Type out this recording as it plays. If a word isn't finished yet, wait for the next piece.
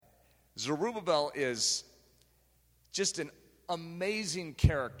Zerubbabel is just an amazing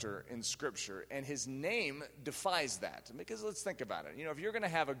character in Scripture, and his name defies that. Because let's think about it. If you're going to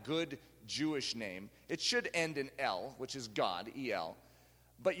have a good Jewish name, it should end in El, which is God, E-L.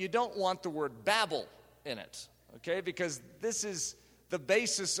 But you don't want the word Babel in it, okay? Because this is the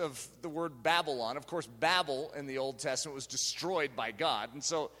basis of the word Babylon. Of course, Babel in the Old Testament was destroyed by God. And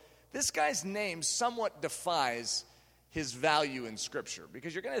so this guy's name somewhat defies his value in Scripture,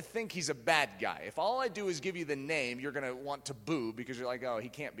 because you're going to think he's a bad guy. If all I do is give you the name, you're going to want to boo, because you're like, oh, he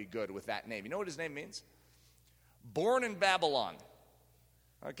can't be good with that name. You know what his name means? Born in Babylon.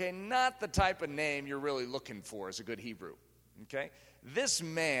 Okay, not the type of name you're really looking for as a good Hebrew. Okay? This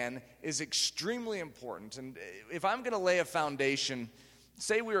man is extremely important, and if I'm going to lay a foundation,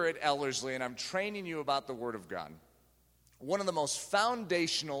 say we were at Ellerslie and I'm training you about the Word of God, one of the most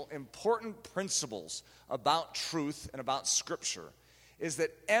foundational, important principles about truth and about Scripture is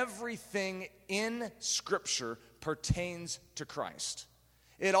that everything in Scripture pertains to Christ.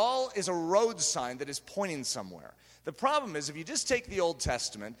 It all is a road sign that is pointing somewhere. The problem is, if you just take the Old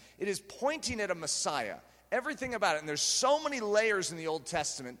Testament, it is pointing at a Messiah. Everything about it. And there's so many layers in the Old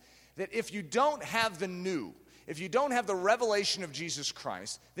Testament that if you don't have the new, if you don't have the revelation of Jesus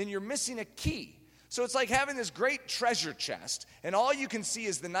Christ, then you're missing a key. So it's like having this great treasure chest, and all you can see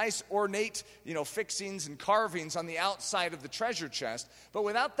is the nice ornate, fixings and carvings on the outside of the treasure chest. But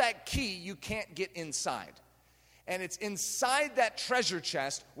without that key, you can't get inside. And it's inside that treasure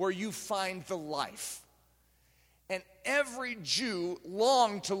chest where you find the life. And every Jew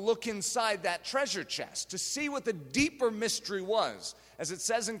longed to look inside that treasure chest, to see what the deeper mystery was. As it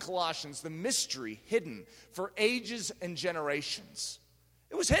says in Colossians, the mystery hidden for ages and generations.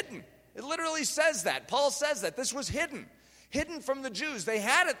 It was hidden. It literally says that. Paul says that. This was hidden from the Jews. They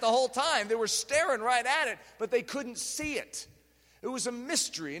had it the whole time. They were staring right at it, but they couldn't see it. It was a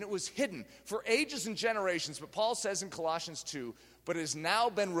mystery, and it was hidden for ages and generations. But Paul says in Colossians 2, but it has now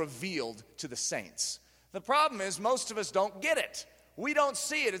been revealed to the saints. The problem is most of us don't get it. We don't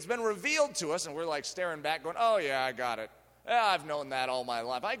see it. It's been revealed to us, and we're like staring back going, oh, yeah, I got it. Yeah, I've known that all my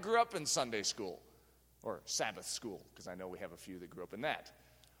life. I grew up in Sunday school or Sabbath school, because I know we have a few that grew up in that.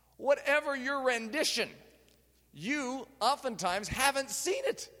 Whatever your rendition, you oftentimes haven't seen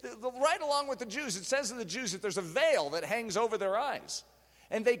it. Right along with the Jews, it says to the Jews that there's a veil that hangs over their eyes.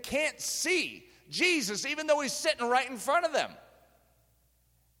 And they can't see Jesus, even though he's sitting right in front of them.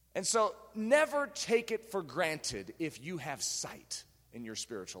 And so never take it for granted if you have sight in your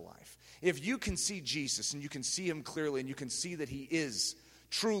spiritual life. If you can see Jesus and you can see him clearly and you can see that he is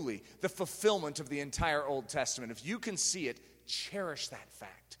truly the fulfillment of the entire Old Testament, if you can see it, cherish that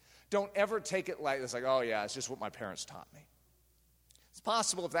fact. Don't ever take it like it's like, oh yeah, it's just what my parents taught me. It's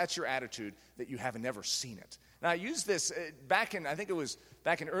possible, if that's your attitude, that you have never seen it. Now, I used this back in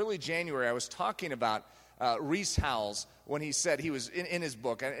early January. I was talking about Rees Howells when he said, he was in his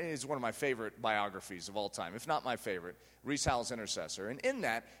book, and it's one of my favorite biographies of all time, if not my favorite, Rees Howells' Intercessor. And in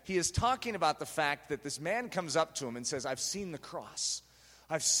that, he is talking about the fact that this man comes up to him and says, I've seen the cross.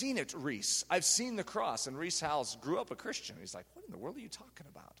 I've seen it, Rees. I've seen the cross. And Rees Howells grew up a Christian. He's like, what in the world are you talking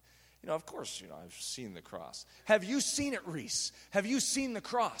about? Of course, I've seen the cross. Have you seen it, Rees? Have you seen the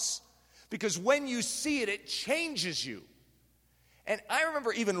cross? Because when you see it, it changes you. And I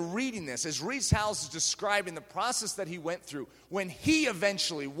remember even reading this as Rees Howells is describing the process that he went through when he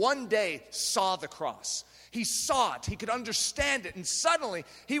eventually, one day, saw the cross. He saw it. He could understand it. And suddenly,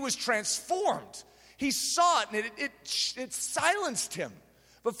 he was transformed. He saw it, and it silenced him.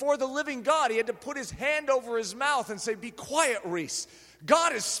 Before the living God, he had to put his hand over his mouth and say, be quiet, Rees.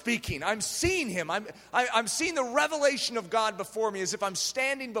 God is speaking. I'm seeing him. I'm seeing the revelation of God before me as if I'm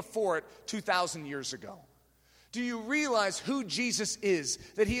standing before it 2,000 years ago. Do you realize who Jesus is?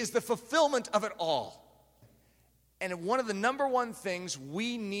 That he is the fulfillment of it all. And one of the number one things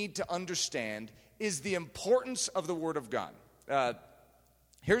we need to understand is the importance of the Word of God.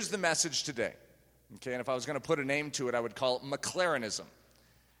 Here's the message today. Okay, and if I was going to put a name to it, I would call it McLarenism.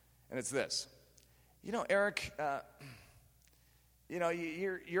 And it's this. Eric,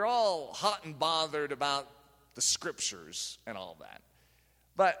 you're all hot and bothered about the Scriptures and all that.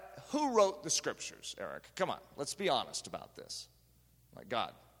 But who wrote the Scriptures, Eric? Come on, let's be honest about this. Like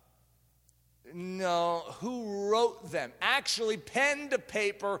God. No, who wrote them? Actually, pen to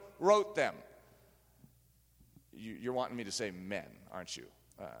paper wrote them. You're wanting me to say men, aren't you?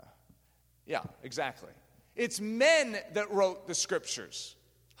 Yeah, exactly. It's men that wrote the Scriptures.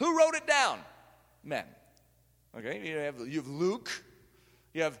 Who wrote it down? Men. Okay, you have Luke,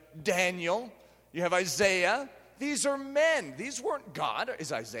 you have Daniel, you have Isaiah. These are men. These weren't God.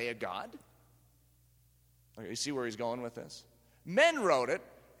 Is Isaiah God? Okay, you see where he's going with this? Men wrote it.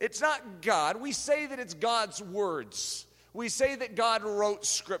 It's not God. We say that it's God's words. We say that God wrote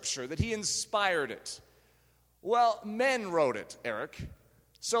Scripture, that he inspired it. Well, men wrote it, Eric.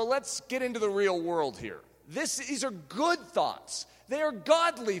 So let's get into the real world here. These are good thoughts. They are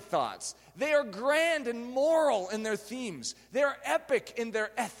godly thoughts. They are grand and moral in their themes. They are epic in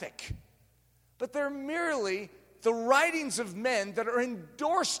their ethic. But they're merely the writings of men that are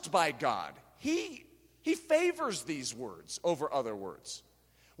endorsed by God. He favors these words over other words.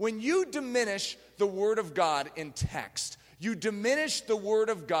 When you diminish the Word of God in text, you diminish the Word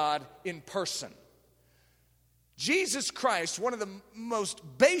of God in person. Jesus Christ, one of the most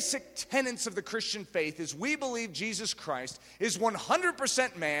basic tenets of the Christian faith is we believe Jesus Christ is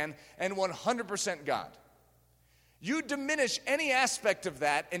 100% man and 100% God. You diminish any aspect of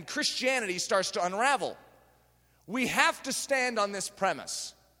that and Christianity starts to unravel. We have to stand on this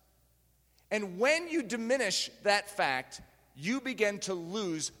premise. And when you diminish that fact, you begin to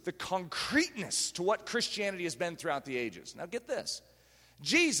lose the concreteness to what Christianity has been throughout the ages. Now get this.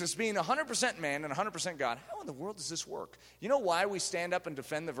 Jesus being 100% man and 100% God, how in the world does this work? You know why we stand up and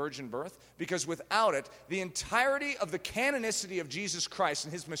defend the virgin birth? Because without it, the entirety of the canonicity of Jesus Christ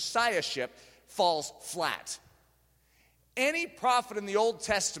and his messiahship falls flat. Any prophet in the Old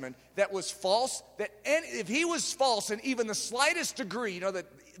Testament that was false, if he was false in even the slightest degree, you know that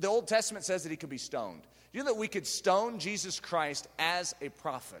the Old Testament says that he could be stoned. You know that we could stone Jesus Christ as a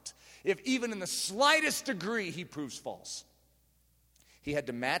prophet if even in the slightest degree he proves false. He had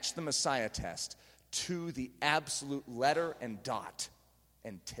to match the Messiah test to the absolute letter and dot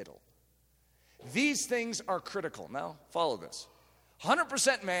and tittle. These things are critical. Now, follow this.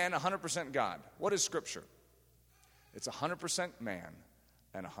 100% man, 100% God. What is Scripture? It's 100% man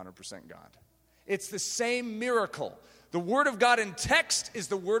and 100% God. It's the same miracle. The Word of God in text is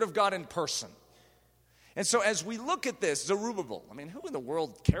the Word of God in person. And so as we look at this, Zerubbabel, who in the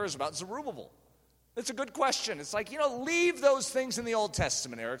world cares about Zerubbabel? It's a good question. It's like, leave those things in the Old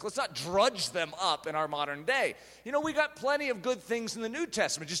Testament, Eric. Let's not drudge them up in our modern day. We got plenty of good things in the New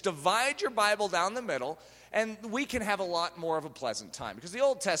Testament. Just divide your Bible down the middle, and we can have a lot more of a pleasant time, because the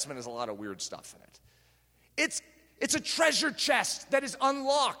Old Testament has a lot of weird stuff in it. It's a treasure chest that is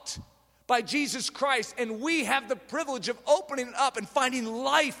unlocked by Jesus Christ, and we have the privilege of opening it up and finding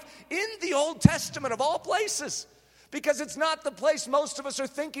life in the Old Testament of all places. Because it's not the place most of us are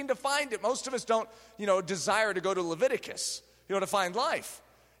thinking to find it. Most of us don't, desire to go to Leviticus, to find life.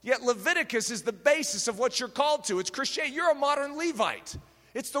 Yet Leviticus is the basis of what you're called to. It's Christianity. You're a modern Levite.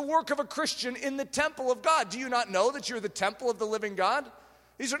 It's the work of a Christian in the temple of God. Do you not know that you're the temple of the living God?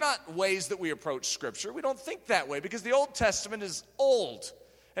 These are not ways that we approach Scripture. We don't think that way because the Old Testament is old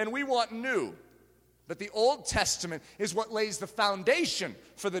and we want new. But the Old Testament is what lays the foundation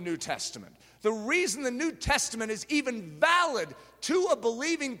for the New Testament. The reason the New Testament is even valid to a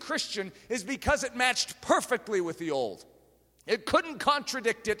believing Christian is because it matched perfectly with the Old. It couldn't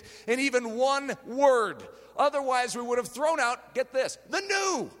contradict it in even one word. Otherwise, we would have thrown out, get this, the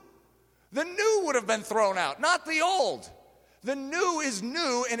new. The new would have been thrown out, not the old. The new is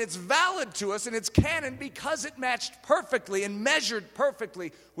new, and it's valid to us, and it's canon because it matched perfectly and measured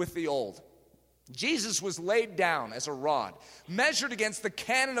perfectly with the old. Jesus was laid down as a rod, measured against the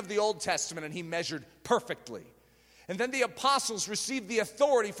canon of the Old Testament, and he measured perfectly. And then the apostles received the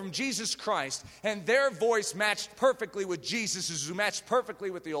authority from Jesus Christ, and their voice matched perfectly with Jesus', who matched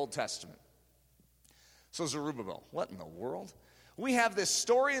perfectly with the Old Testament. So Zerubbabel, what in the world? We have this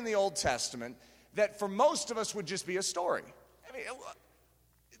story in the Old Testament that for most of us would just be a story.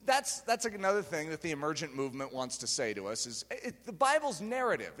 That's another thing that the emergent movement wants to say to us is the Bible's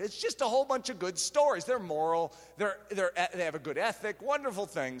narrative. It's just a whole bunch of good stories. They're moral. They have a good ethic, wonderful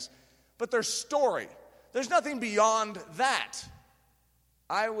things, but they're story. There's nothing beyond that.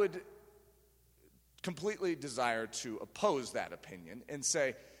 I would completely desire to oppose that opinion and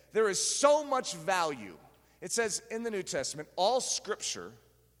say there is so much value. It says in the New Testament, all Scripture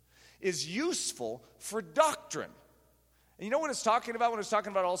is useful for doctrine. And you know what it's talking about when it's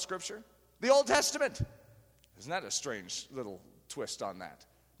talking about all Scripture? The Old Testament. Isn't that a strange little twist on that?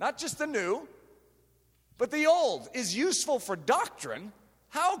 Not just the new, but the old is useful for doctrine.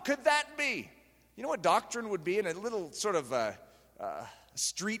 How could that be? You know what doctrine would be in a little sort of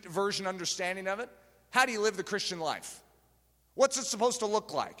street version understanding of it? How do you live the Christian life? What's it supposed to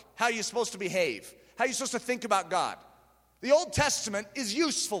look like? How are you supposed to behave? How are you supposed to think about God? The Old Testament is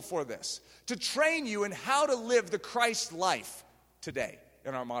useful for this, to train you in how to live the Christ life today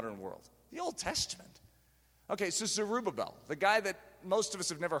in our modern world. The Old Testament. Okay, so Zerubbabel, the guy that most of us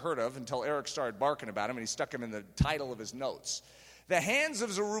have never heard of until Eric started barking about him and he stuck him in the title of his notes. The Hands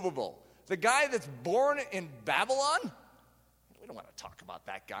of Zerubbabel, the guy that's born in Babylon. don't want to talk about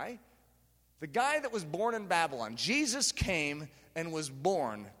that guy. The guy that was born in Babylon. Jesus came and was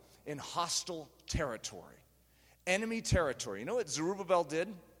born in hostile territory, enemy territory. You know what Zerubbabel did?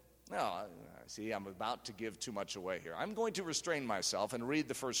 No, see, I'm about to give too much away here. I'm going to restrain myself and read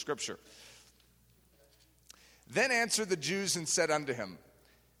the first scripture. Then answered the Jews and said unto him,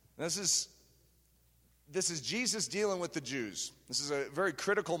 this is Jesus dealing with the Jews. This is a very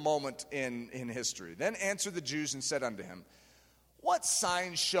critical moment in history. Then answered the Jews and said unto him, what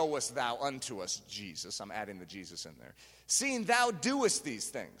sign showest thou unto us, Jesus? I'm adding the Jesus in there. Seeing thou doest these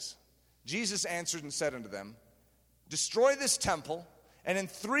things. Jesus answered and said unto them, destroy this temple, and in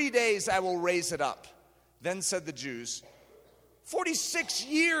 3 days I will raise it up. Then said the Jews, 46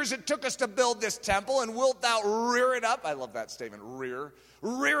 years it took us to build this temple, and wilt thou rear it up? I love that statement, rear.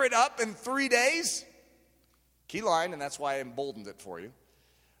 Rear it up in 3 days? Key line, and that's why I emboldened it for you.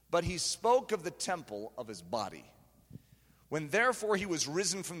 But he spoke of the temple of his body. When therefore he was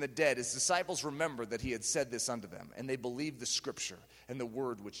risen from the dead, his disciples remembered that he had said this unto them, and they believed the scripture and the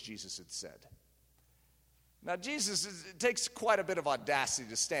word which Jesus had said. Now it takes quite a bit of audacity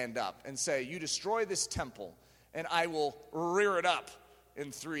to stand up and say, you destroy this temple, and I will rear it up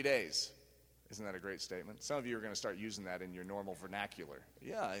in 3 days. Isn't that a great statement? Some of you are going to start using that in your normal vernacular.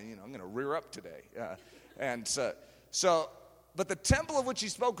 Yeah, I'm going to rear up today. But the temple of which he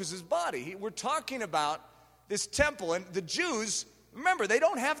spoke was his body. We're talking about this temple, and the Jews, remember, they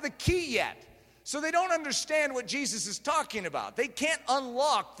don't have the key yet. So they don't understand what Jesus is talking about. They can't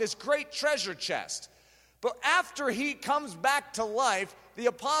unlock this great treasure chest. But after he comes back to life, the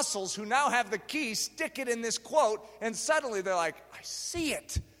apostles who now have the key stick it in this quote, and suddenly they're like, I see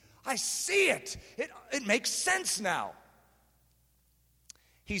it. I see it. It makes sense now.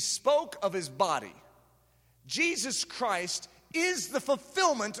 He spoke of his body. Jesus Christ is the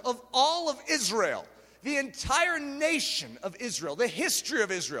fulfillment of all of Israel. The entire nation of Israel, the history of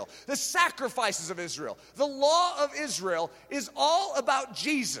Israel, the sacrifices of Israel, the law of Israel is all about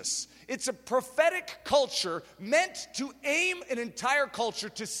Jesus. It's a prophetic culture meant to aim an entire culture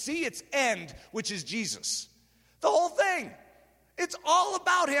to see its end, which is Jesus. The whole thing. It's all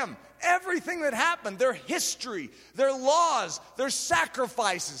about him. Everything that happened, their history, their laws, their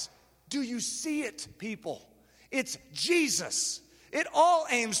sacrifices. Do you see it, people? It's Jesus. It all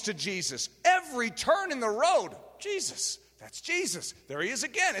aims to Jesus. Every turn in the road, Jesus. That's Jesus. There he is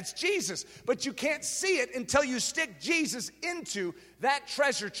again. It's Jesus. But you can't see it until you stick Jesus into that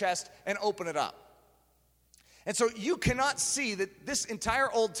treasure chest and open it up. And so you cannot see that this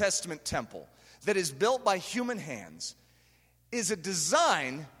entire Old Testament temple that is built by human hands is a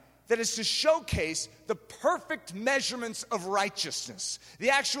design that is to showcase the perfect measurements of righteousness, the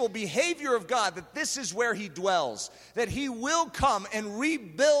actual behavior of God, that this is where he dwells, that he will come and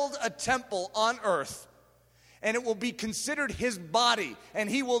rebuild a temple on earth, and it will be considered his body, and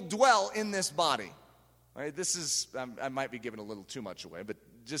he will dwell in this body. All right, this is, I might be giving a little too much away, but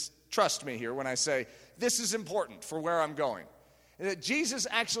just trust me here when I say this is important for where I'm going. That Jesus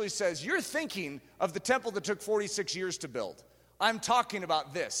actually says, you're thinking of the temple that took 46 years to build. I'm talking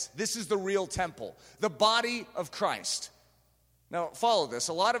about this. This is the real temple, the body of Christ. Now, follow this.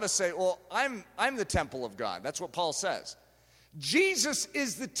 A lot of us say, well, I'm the temple of God. That's what Paul says. Jesus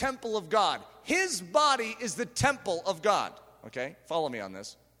is the temple of God. His body is the temple of God. Okay? Follow me on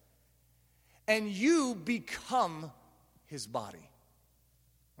this. And you become his body.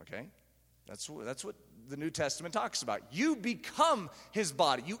 Okay? That's what the New Testament talks about. You become his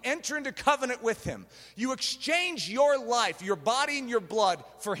body. You enter into covenant with him. You exchange your life, your body and your blood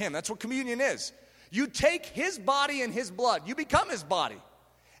for him. That's what communion is. You take his body and his blood. You become his body.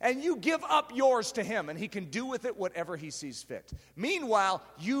 And you give up yours to him, and he can do with it whatever he sees fit. Meanwhile,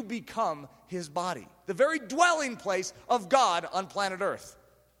 you become his body, the very dwelling place of God on planet Earth.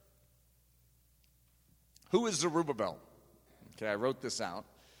 Who is Zerubbabel? Okay, I wrote this out.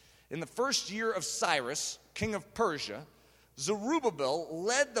 In the first year of Cyrus, king of Persia, Zerubbabel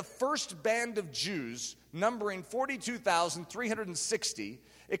led the first band of Jews, numbering 42,360,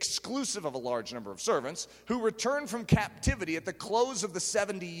 exclusive of a large number of servants, who returned from captivity at the close of the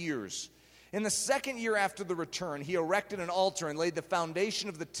 70 years. In the second year after the return, he erected an altar and laid the foundation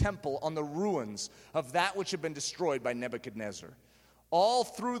of the temple on the ruins of that which had been destroyed by Nebuchadnezzar. All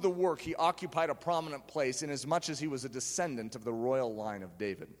through the work, he occupied a prominent place, inasmuch as he was a descendant of the royal line of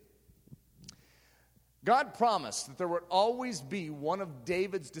David. God promised that there would always be one of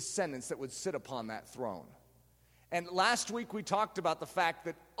David's descendants that would sit upon that throne. And last week we talked about the fact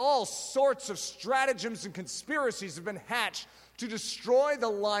that all sorts of stratagems and conspiracies have been hatched to destroy the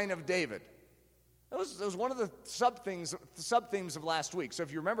line of David. That was one of the sub-themes of last week. So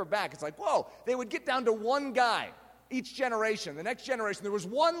if you remember back, it's like, whoa, they would get down to one guy. each generation, the next generation, there was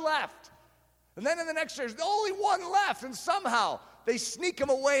one left. And then in the next generation, only one left. And somehow they sneak him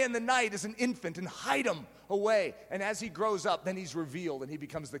away in the night as an infant and hide him away. And as he grows up, then he's revealed and he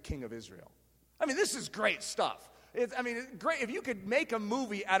becomes the king of Israel. I mean, this is great stuff. Great. If you could make a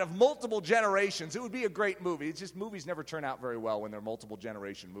movie out of multiple generations, it would be a great movie. It's just movies never turn out very well when they're multiple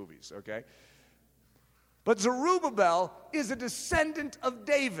generation movies, okay? But Zerubbabel is a descendant of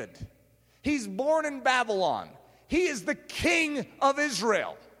David. He's born in Babylon. He is the king of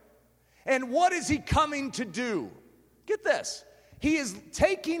Israel. And what is he coming to do? Get this. He is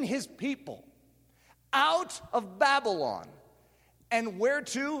taking his people out of Babylon. And where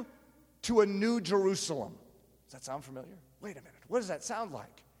to? To a new Jerusalem. Does that sound familiar? Wait a minute. What does that sound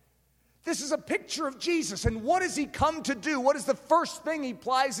like? This is a picture of Jesus. And what does he come to do? What is the first thing he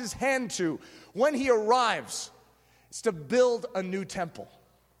plies his hand to when he arrives? It's to build a new temple.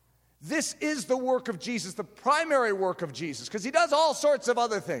 This is the work of Jesus, the primary work of Jesus, because he does all sorts of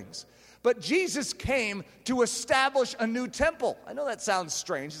other things. But Jesus came to establish a new temple. I know that sounds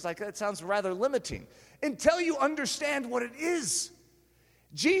strange. It's like, that sounds rather limiting. Until you understand what it is.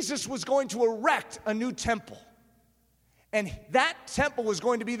 Jesus was going to erect a new temple. And that temple was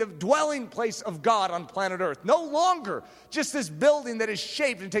going to be the dwelling place of God on planet Earth. No longer just this building that is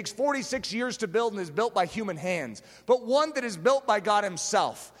shaped and takes 46 years to build and is built by human hands, but one that is built by God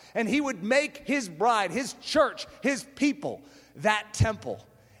himself. And he would make his bride, his church, his people, that temple.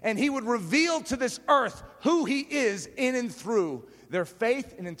 And he would reveal to this earth who he is in and through their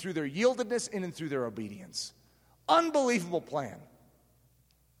faith, in and through their yieldedness, in and through their obedience. Unbelievable plan.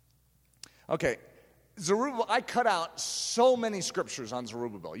 Okay. Zerubbabel, I cut out so many scriptures on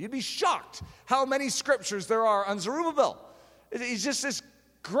Zerubbabel. You'd be shocked how many scriptures there are on Zerubbabel. He's just this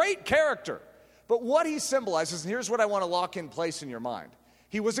great character. But what he symbolizes, and here's what I want to lock in place in your mind.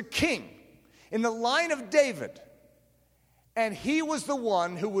 He was a king in the line of David, and he was the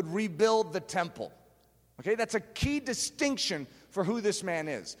one who would rebuild the temple. Okay, that's a key distinction for who this man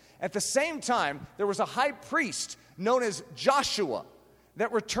is. At the same time, there was a high priest known as Joshua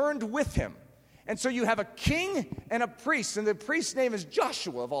that returned with him. And so you have a king and a priest, and the priest's name is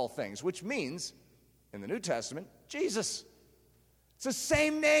Joshua of all things, which means, in the New Testament, Jesus. It's the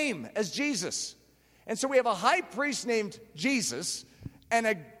same name as Jesus. And so we have a high priest named Jesus and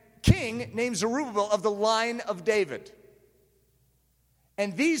a king named Zerubbabel of the line of David.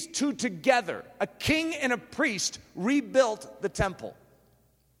 And these two together, a king and a priest, rebuilt the temple.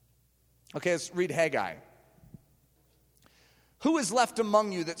 Okay, let's read Haggai. Who is left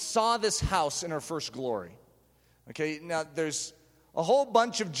among you that saw this house in her first glory? Okay, now there's a whole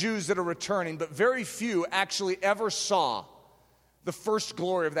bunch of Jews that are returning, but very few actually ever saw the first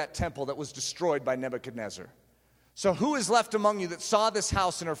glory of that temple that was destroyed by Nebuchadnezzar. So who is left among you that saw this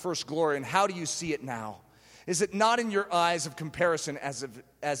house in her first glory, and how do you see it now? Is it not in your eyes of comparison as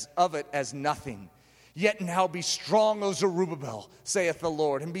of it as nothing? Yet now be strong, O Zerubbabel, saith the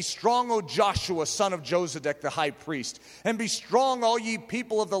Lord, and be strong, O Joshua, son of Josedek, the high priest, and be strong, all ye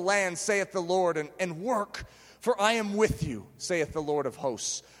people of the land, saith the Lord, and work, for I am with you, saith the Lord of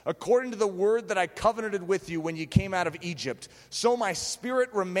hosts. According to the word that I covenanted with you when ye came out of Egypt, so my spirit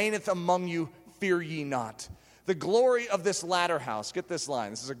remaineth among you, fear ye not. The glory of this latter house, get this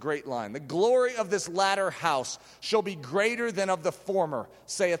line, this is a great line. The glory of this latter house shall be greater than of the former,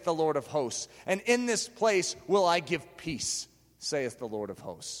 saith the Lord of hosts. And in this place will I give peace, saith the Lord of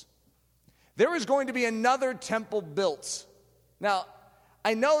hosts. There is going to be another temple built. Now,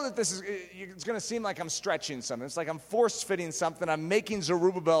 I know that it's going to seem like I'm stretching something. It's like I'm force-fitting something. I'm making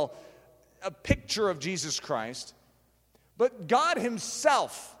Zerubbabel a picture of Jesus Christ. But God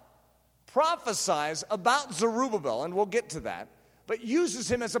himself prophesies about Zerubbabel, and we'll get to that, but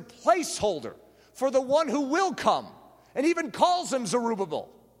uses him as a placeholder for the one who will come, and even calls him Zerubbabel.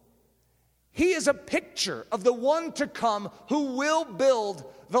 He is a picture of the one to come who will build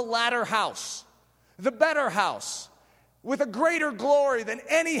the latter house, the better house, with a greater glory than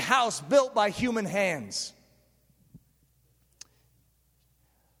any house built by human hands.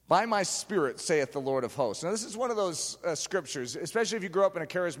 By my spirit, saith the Lord of hosts. Now, this is one of those scriptures, especially if you grew up in a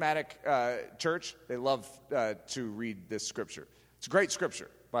charismatic church. They love to read this scripture. It's a great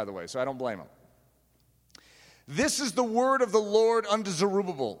scripture, by the way, so I don't blame them. This is the word of the Lord unto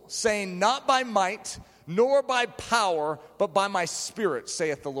Zerubbabel, saying, not by might, nor by power, but by my spirit,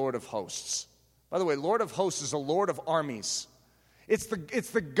 saith the Lord of hosts. By the way, Lord of hosts is a Lord of armies. It's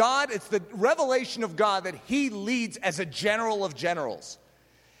the revelation of God that he leads as a general of generals.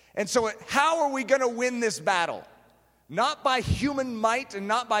 And so how are we going to win this battle? Not by human might and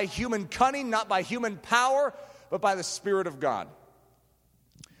not by human cunning, not by human power, but by the Spirit of God.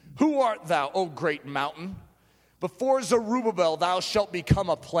 Who art thou, O great mountain? Before Zerubbabel thou shalt become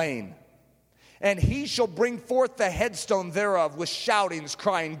a plain, and he shall bring forth the headstone thereof with shoutings,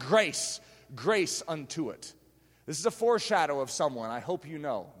 crying, grace, grace unto it. This is a foreshadow of someone, I hope you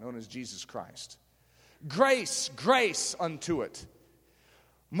know, known as Jesus Christ. Grace, grace unto it.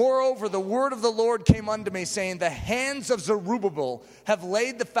 Moreover, the word of the Lord came unto me, saying, the hands of Zerubbabel have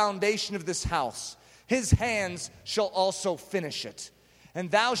laid the foundation of this house. His hands shall also finish it. And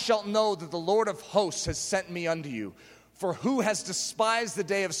thou shalt know that the Lord of hosts has sent me unto you. For who has despised the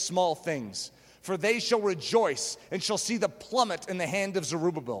day of small things? For they shall rejoice and shall see the plummet in the hand of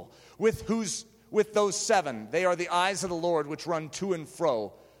Zerubbabel, with those 7. They are the eyes of the Lord which run to and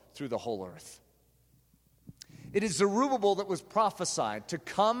fro through the whole earth. It is Zerubbabel that was prophesied to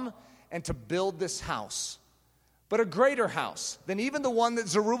come and to build this house, but a greater house than even the one that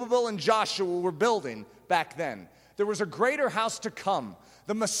Zerubbabel and Joshua were building back then. There was a greater house to come.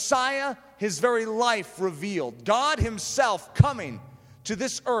 The Messiah, his very life revealed. God himself coming to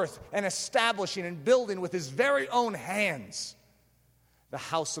this earth and establishing and building with his very own hands the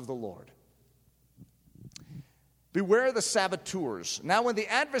house of the Lord. Beware the saboteurs. Now when the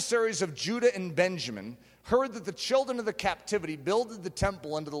adversaries of Judah and Benjamin heard that the children of the captivity builded the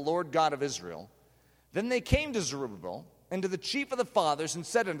temple unto the Lord God of Israel, then they came to Zerubbabel and to the chief of the fathers and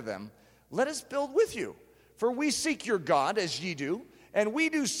said unto them, let us build with you, for we seek your God as ye do, and we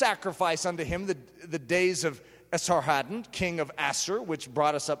do sacrifice unto him the days of Esarhaddon, king of Assur, which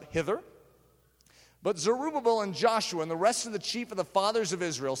brought us up hither. But Zerubbabel and Joshua and the rest of the chief of the fathers of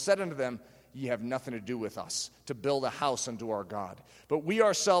Israel said unto them, ye have nothing to do with us to build a house unto our God, but we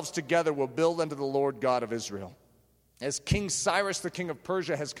ourselves together will build unto the Lord God of Israel, as King Cyrus the king of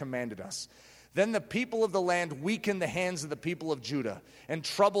Persia has commanded us. Then the people of the land weakened the hands of the people of Judah and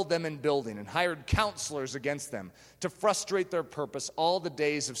troubled them in building and hired counselors against them to frustrate their purpose all the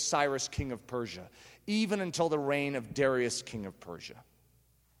days of Cyrus king of Persia, even until the reign of Darius king of Persia.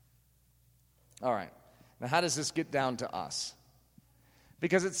 All right, now how does this get down to us?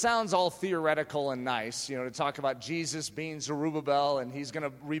 Because it sounds all theoretical and nice, to talk about Jesus being Zerubbabel and he's going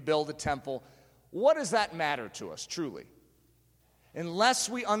to rebuild a temple. What does that matter to us, truly? Unless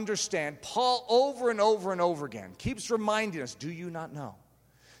we understand, Paul over and over and over again keeps reminding us, do you not know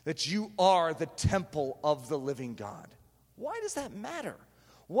that you are the temple of the living God? Why does that matter?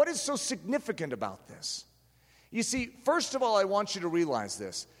 What is so significant about this? You see, first of all, I want you to realize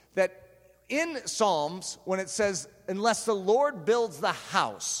this, that in Psalms, when it says, unless the Lord builds the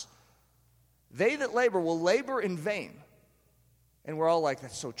house, they that labor will labor in vain. And we're all like,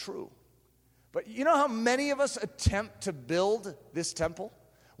 that's so true. But you know how many of us attempt to build this temple?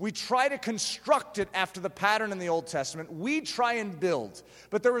 We try to construct it after the pattern in the Old Testament. We try and build.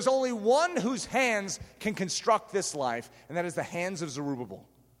 But there is only one whose hands can construct this life, and that is the hands of Zerubbabel.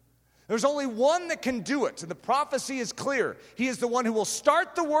 There's only one that can do it, and the prophecy is clear. He is the one who will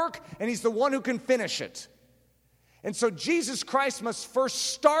start the work, and he's the one who can finish it. And so Jesus Christ must first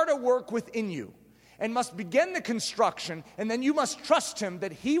start a work within you and must begin the construction, and then you must trust him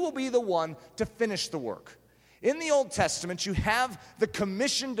that he will be the one to finish the work. In the Old Testament, you have the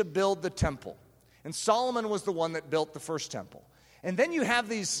commission to build the temple, and Solomon was the one that built the first temple. And then you have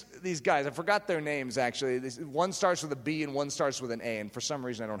these guys. I forgot their names, actually. One starts with a B and one starts with an A, and for some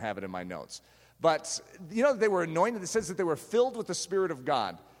reason I don't have it in my notes. But, they were anointed. It says that they were filled with the Spirit of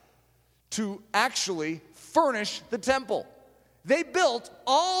God to actually furnish the temple. They built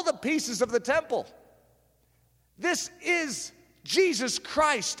all the pieces of the temple. This is Jesus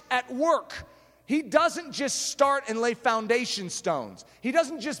Christ at work. He doesn't just start and lay foundation stones. He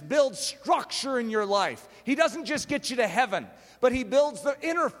doesn't just build structure in your life. He doesn't just get you to heaven, but he builds the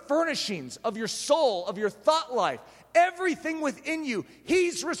inner furnishings of your soul, of your thought life, everything within you.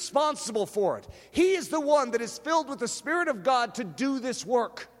 He's responsible for it. He is the one that is filled with the Spirit of God to do this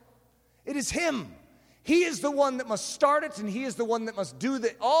work. It is him. He is the one that must start it, and he is the one that must do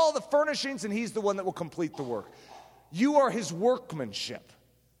all the furnishings, and he's the one that will complete the work. You are his workmanship,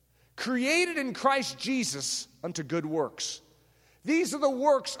 created in Christ Jesus unto good works. These are the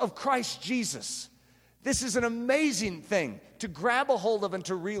works of Christ Jesus. This is an amazing thing to grab a hold of and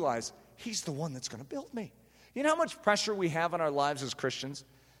to realize he's the one that's going to build me. You know how much pressure we have on our lives as Christians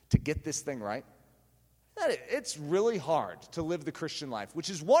to get this thing right? It's really hard to live the Christian life, which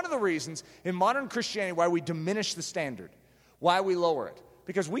is one of the reasons in modern Christianity why we diminish the standard, why we lower it,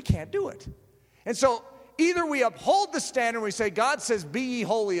 because we can't do it. And so either we uphold the standard and we say, God says, be ye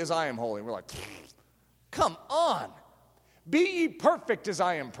holy as I am holy. And we're like, come on. Be ye perfect as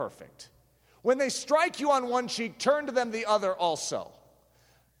I am perfect. When they strike you on one cheek, turn to them the other also.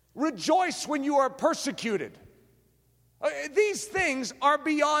 Rejoice when you are persecuted. These things are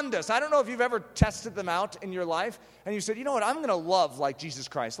beyond us. I don't know if you've ever tested them out in your life and you said, you know what, I'm going to love like Jesus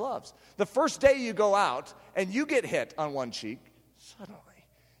Christ loves. The first day you go out and you get hit on one cheek, suddenly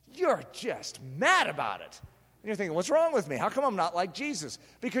you're just mad about it. And you're thinking, what's wrong with me? How come I'm not like Jesus?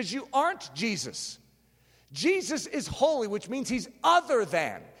 Because you aren't Jesus. Jesus is holy, which means he's other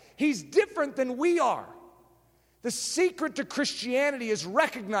than. He's different than we are. The secret to Christianity is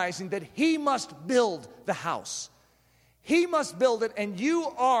recognizing that he must build the house. He must build it, and you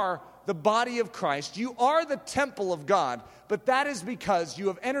are the body of Christ. You are the temple of God, but that is because you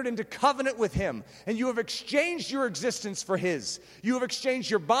have entered into covenant with him, and you have exchanged your existence for his. You have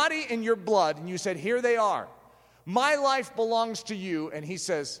exchanged your body and your blood, and you said, here they are. My life belongs to you, and he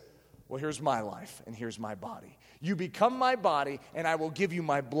says, well, here's my life, and here's my body. You become my body, and I will give you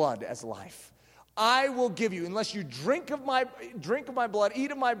my blood as life. I will give you, unless you drink of my blood, eat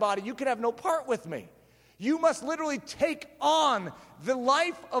of my body, you can have no part with me. You must literally take on the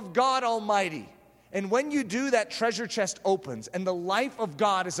life of God Almighty. And when you do, that treasure chest opens, and the life of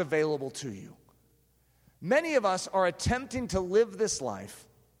God is available to you. Many of us are attempting to live this life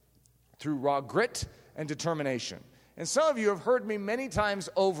through raw grit and determination. And some of you have heard me many times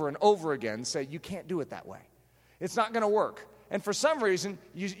over and over again say, you can't do it that way. It's not going to work. And for some reason,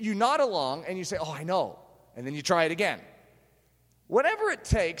 you nod along and you say, oh, I know. And then you try it again. Whatever it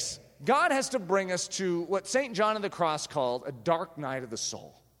takes, God has to bring us to what St. John of the Cross called a dark night of the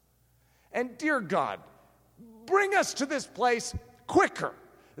soul. And dear God, bring us to this place quicker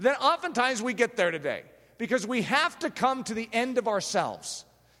than oftentimes we get there today. Because we have to come to the end of ourselves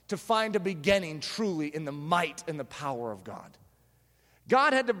to find a beginning truly in the might and the power of God.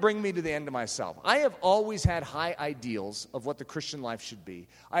 God had to bring me to the end of myself. I have always had high ideals of what the Christian life should be.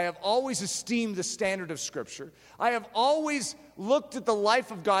 I have always esteemed the standard of Scripture. I have always looked at the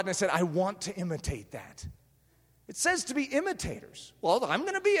life of God and I said, I want to imitate that. It says to be imitators. Well, I'm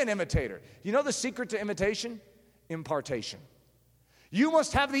going to be an imitator. You know the secret to imitation? Impartation. You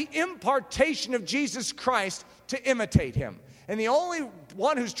must have the impartation of Jesus Christ to imitate him. And the only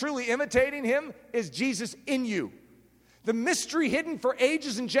one who's truly imitating him is Jesus in you. The mystery hidden for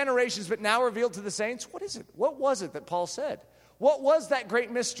ages and generations, but now revealed to the saints. What is it? What was it that Paul said? What was that great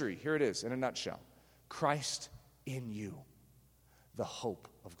mystery? Here it is in a nutshell. Christ in you, the hope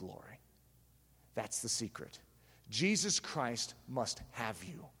of glory. That's the secret. Jesus Christ must have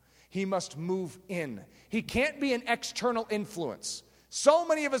you. He must move in. He can't be an external influence. So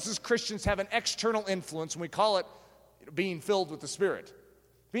many of us as Christians have an external influence, and we call it being filled with the Spirit.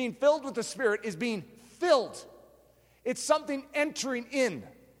 Being filled with the Spirit is being filled. It's something entering in.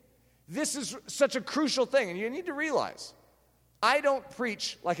 This is such a crucial thing, and you need to realize, I don't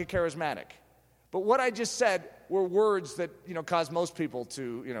preach like a charismatic. But what I just said were words that, cause most people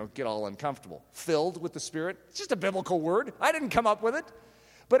to, get all uncomfortable. Filled with the Spirit. It's just a biblical word. I didn't come up with it.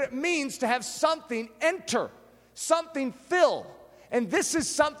 But it means to have something enter, something fill. And this is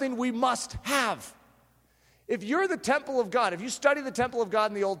something we must have. If you're the temple of God, if you study the temple of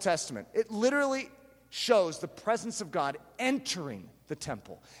God in the Old Testament, it literally shows the presence of God entering the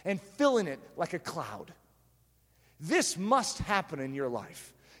temple and filling it like a cloud. This must happen in your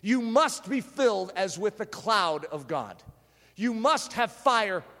life. You must be filled as with the cloud of God. You must have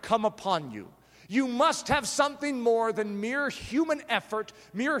fire come upon you. You must have something more than mere human effort,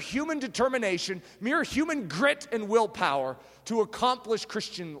 mere human determination, mere human grit and willpower to accomplish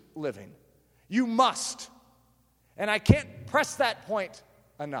Christian living. You must. And I can't press that point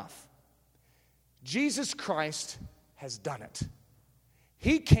enough. Jesus Christ has done it.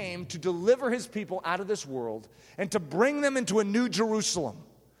 He came to deliver his people out of this world and to bring them into a new Jerusalem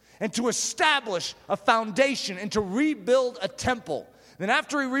and to establish a foundation and to rebuild a temple. Then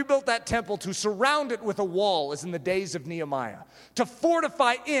after he rebuilt that temple, to surround it with a wall as in the days of Nehemiah, to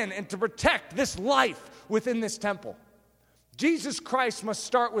fortify in and to protect this life within this temple. Jesus Christ must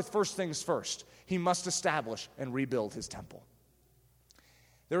start with first things first. He must establish and rebuild his temple.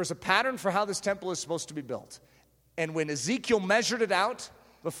 There is a pattern for how this temple is supposed to be built. And when Ezekiel measured it out,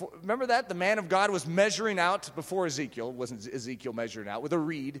 remember that? The man of God was measuring out before Ezekiel. It wasn't Ezekiel measuring out with a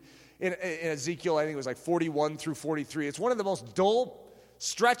reed. In Ezekiel, I think it was like 41 through 43. It's one of the most dull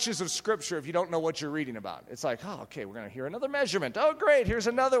stretches of Scripture if you don't know what you're reading about. It's like, oh, okay, we're going to hear another measurement. Oh, great, here's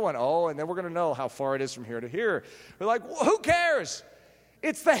another one. Oh, and then we're going to know how far it is from here to here. We're like, who cares?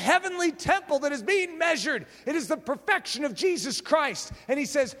 It's the heavenly temple that is being measured. It is the perfection of Jesus Christ. And he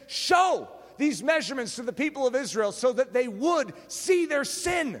says, show these measurements to the people of Israel so that they would see their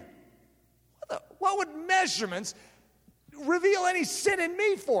sin. What would measurements reveal any sin in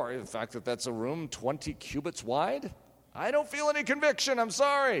me for? The fact that that's a room 20 cubits wide? I don't feel any conviction, I'm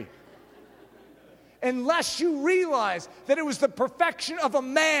sorry. unless you realize that it was the perfection of a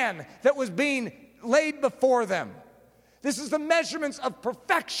man that was being laid before them. This is the measurements of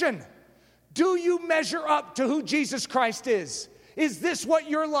perfection. Do you measure up to who Jesus Christ is? Is this what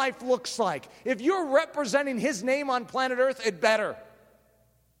your life looks like? If you're representing his name on planet Earth, it better.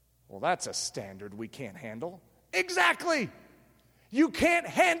 Well, that's a standard we can't handle. Exactly. You can't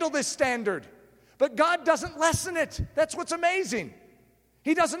handle this standard. But God doesn't lessen it. That's what's amazing.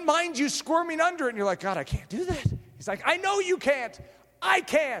 He doesn't mind you squirming under it. And you're like, God, I can't do that. He's like, I know you can't. I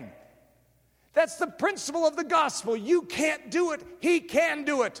can. That's the principle of the gospel. You can't do it. He can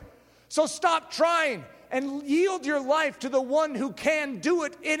do it. So stop trying and yield your life to the one who can do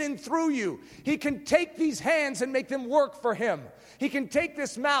it in and through you. He can take these hands and make them work for him. He can take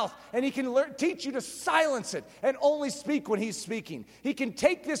this mouth and he can teach you to silence it and only speak when he's speaking. He can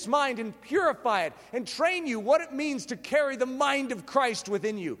take this mind and purify it and train you what it means to carry the mind of Christ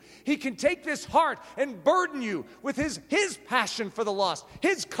within you. He can take this heart and burden you with his passion for the lost,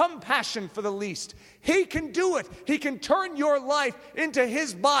 his compassion for the least. He can do it. He can turn your life into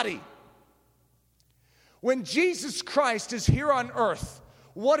his body. When Jesus Christ is here on earth,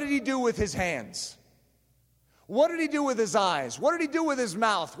 what did he do with his hands? What did he do with his eyes? What did he do with his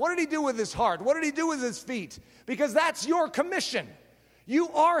mouth? What did he do with his heart? What did he do with his feet? Because that's your commission. You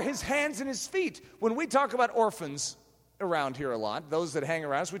are his hands and his feet. When we talk about orphans around here a lot, those that hang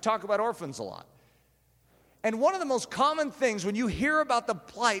around us, we talk about orphans a lot. And one of the most common things when you hear about the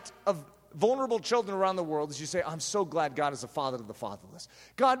plight of vulnerable children around the world is you say, I'm so glad God is a father to the fatherless.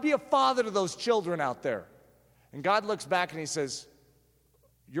 God, be a father to those children out there. And God looks back and he says,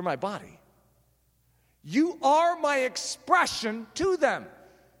 you're my body. You are my expression to them.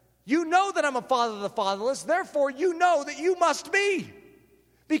 You know that I'm a father of the fatherless, therefore you know that you must be.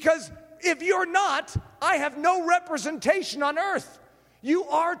 Because if you're not, I have no representation on earth. You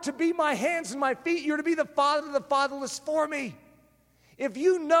are to be my hands and my feet. You're to be the father of the fatherless for me. If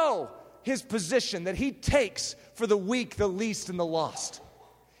you know his position that he takes for the weak, the least, and the lost,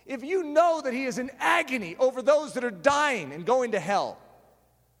 if you know that he is in agony over those that are dying and going to hell,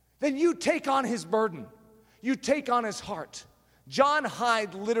 then you take on his burden. You take on his heart. John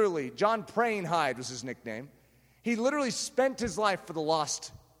Praying Hyde was his nickname. He literally spent his life for the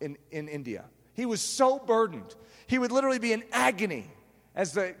lost in India. He was so burdened. He would literally be in agony,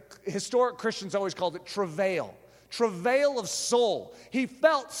 as the historic Christians always called it, travail of soul. He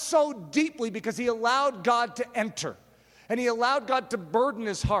felt so deeply because he allowed God to enter. And he allowed God to burden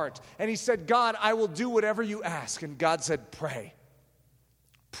his heart. And he said, God, I will do whatever you ask. And God said, pray.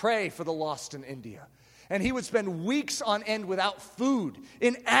 Pray for the lost in India. And he would spend weeks on end without food,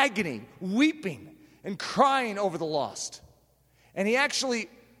 in agony, weeping and crying over the lost. And he actually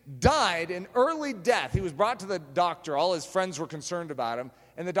died an early death. He was brought to the doctor. All his friends were concerned about him.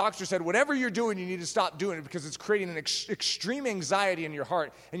 And the doctor said, whatever you're doing, you need to stop doing it because it's creating an extreme anxiety in your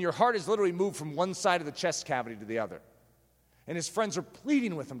heart. And your heart is literally moved from one side of the chest cavity to the other. And his friends are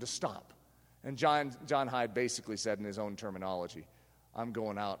pleading with him to stop. And John Hyde basically said in his own terminology, I'm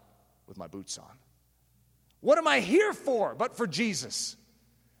going out with my boots on. What am I here for but for Jesus?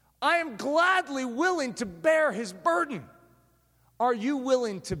 I am gladly willing to bear his burden. Are you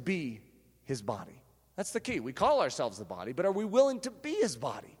willing to be his body? That's the key. We call ourselves the body, but are we willing to be his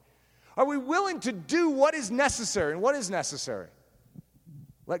body? Are we willing to do what is necessary? And what is necessary?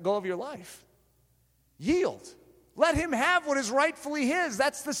 Let go of your life. Yield. Let him have what is rightfully his.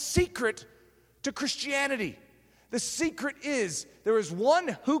 That's the secret to Christianity. The secret is there is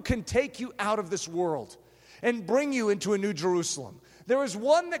one who can take you out of this world and bring you into a new Jerusalem. There is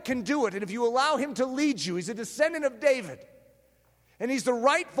one that can do it, and if you allow him to lead you, he's a descendant of David, and he's the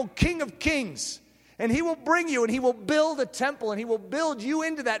rightful King of Kings, and he will bring you, and he will build a temple, and he will build you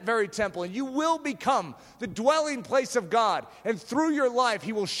into that very temple, and you will become the dwelling place of God, and through your life,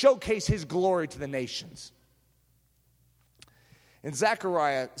 he will showcase his glory to the nations. In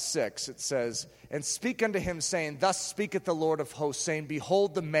Zechariah 6, it says, and speak unto him, saying, thus speaketh the Lord of hosts, saying,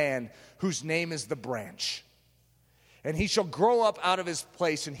 behold the man whose name is the branch. And he shall grow up out of his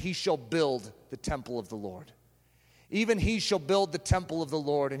place, and he shall build the temple of the Lord. Even he shall build the temple of the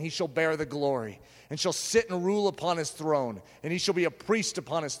Lord, and he shall bear the glory, and shall sit and rule upon his throne. And he shall be a priest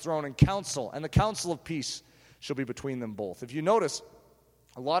upon his throne, and the counsel of peace shall be between them both. If you notice,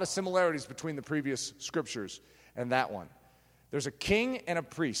 a lot of similarities between the previous scriptures and that one. There's a king and a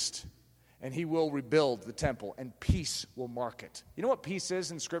priest, and he will rebuild the temple, and peace will mark it. You know what peace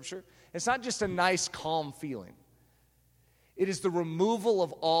is in Scripture? It's not just a nice, calm feeling. It is the removal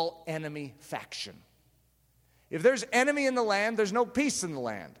of all enemy faction. If there's enemy in the land, there's no peace in the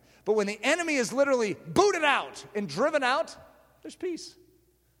land. But when the enemy is literally booted out and driven out, there's peace.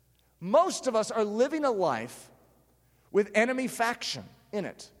 Most of us are living a life with enemy faction in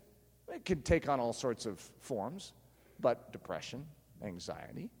it. It can take on all sorts of forms, but depression,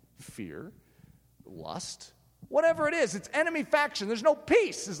 anxiety, fear, lust, whatever it is, it's enemy faction. There's no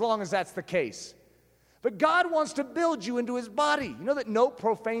peace as long as that's the case. But God wants to build you into his body. You know that no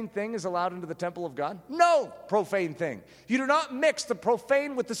profane thing is allowed into the temple of God? No profane thing. You do not mix the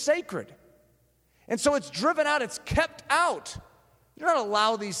profane with the sacred. And so it's driven out, it's kept out. You do not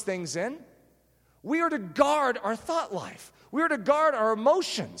allow these things in. We are to guard our thought life. We are to guard our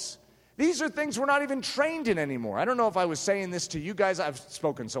emotions. These are things we're not even trained in anymore. I don't know if I was saying this to you guys. I've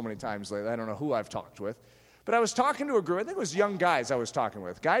spoken so many times lately. I don't know who I've talked with. But I was talking to a group. I think it was young guys I was talking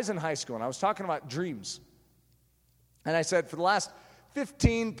with, guys in high school, and I was talking about dreams. And I said, for the last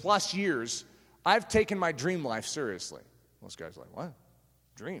 15 plus years, I've taken my dream life seriously. Most guys are like, what?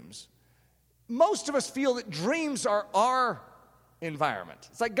 Dreams? Most of us feel that dreams are our environment.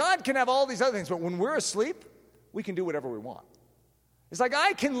 It's like God can have all these other things, but when we're asleep, we can do whatever we want. It's like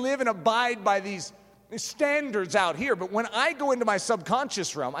I can live and abide by these standards out here, but when I go into my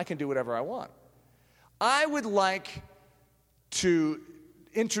subconscious realm, I can do whatever I want. I would like to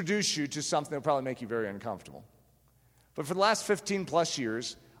introduce you to something that will probably make you very uncomfortable. But for the last 15 plus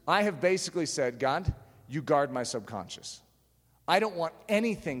years, I have basically said, God, you guard my subconscious. I don't want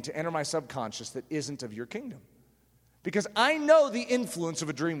anything to enter my subconscious that isn't of your kingdom. Because I know the influence of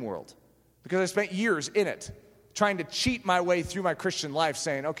a dream world. Because I spent years in it, trying to cheat my way through my Christian life,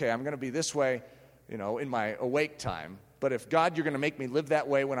 saying, okay, I'm going to be this way, in my awake time. But if, God, you're going to make me live that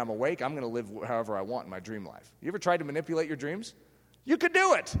way when I'm awake, I'm going to live however I want in my dream life. You ever tried to manipulate your dreams? You could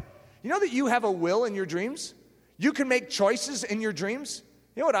do it. You know that you have a will in your dreams? You can make choices in your dreams.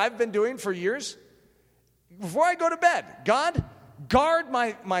 You know what I've been doing for years? Before I go to bed, God, guard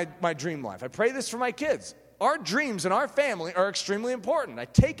my dream life. I pray this for my kids. Our dreams and our family are extremely important. I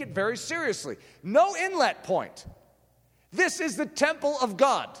take it very seriously. No inlet point. This is the temple of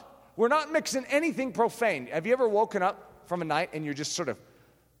God. We're not mixing anything profane. Have you ever woken up from a night and you're just sort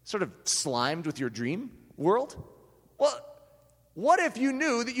of slimed with your dream world? Well, what if you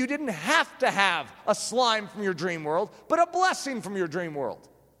knew that you didn't have to have a slime from your dream world, but a blessing from your dream world?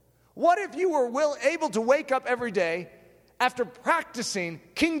 What if you were able to wake up every day after practicing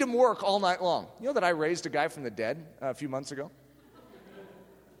kingdom work all night long? You know that I raised a guy from the dead a few months ago?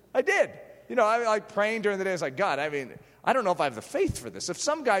 I did. I like praying during the day. I was like, God, I don't know if I have the faith for this. If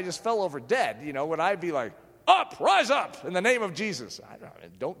some guy just fell over dead, would I be like, up, rise up in the name of Jesus?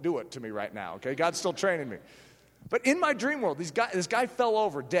 Don't do it to me right now, okay? God's still training me. But in my dream world, this guy fell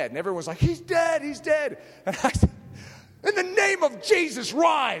over dead, and everyone was like, he's dead, he's dead. And I said, in the name of Jesus,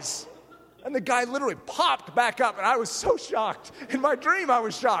 rise. And the guy literally popped back up, and I was so shocked. In my dream, I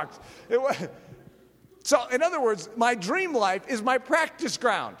was shocked. So, in other words, my dream life is my practice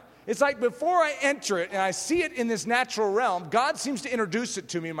ground. It's like before I enter it and I see it in this natural realm, God seems to introduce it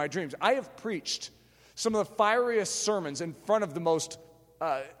to me in my dreams. I have preached some of the fieriest sermons in front of the most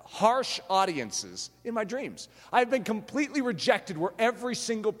harsh audiences in my dreams. I've been completely rejected where every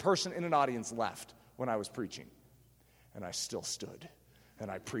single person in an audience left when I was preaching. And I still stood,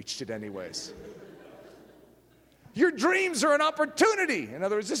 and I preached it anyways. Your dreams are an opportunity. In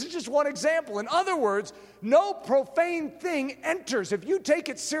other words, this is just one example. In other words, no profane thing enters. If you take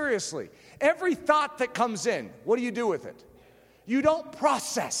it seriously, every thought that comes in, what do you do with it? You don't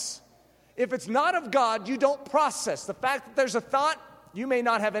process. If it's not of God, you don't process. The fact that there's a thought, you may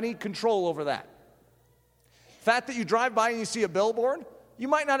not have any control over that. The fact that you drive by and you see a billboard, you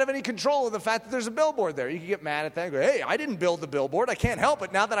might not have any control of the fact that there's a billboard there. You can get mad at that and go, hey, I didn't build the billboard. I can't help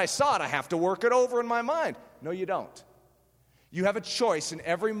it. Now that I saw it, I have to work it over in my mind. No, you don't. You have a choice in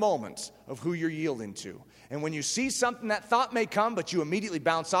every moment of who you're yielding to. And when you see something, that thought may come, but you immediately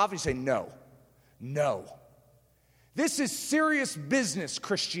bounce off and you say, no. This is serious business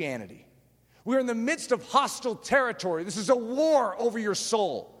Christianity. We're in the midst of hostile territory. This is a war over your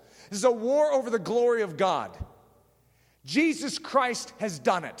soul. This is a war over the glory of God. Jesus Christ has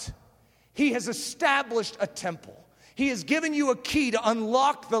done it. He has established a temple. He has given you a key to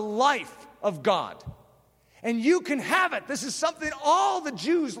unlock the life of God. And you can have it. This is something all the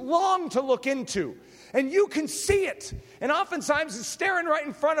Jews long to look into. And you can see it. And oftentimes it's staring right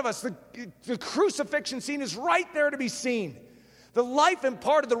in front of us. The crucifixion scene is right there to be seen. The life and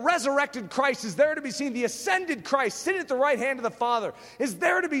part of the resurrected Christ is there to be seen. The ascended Christ, sitting at the right hand of the Father, is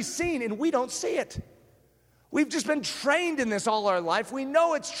there to be seen, and we don't see it. We've just been trained in this all our life. We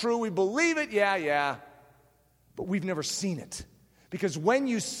know it's true. We believe it, yeah. But we've never seen it. Because when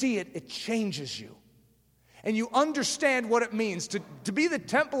you see it, it changes you. And you understand what it means. To be the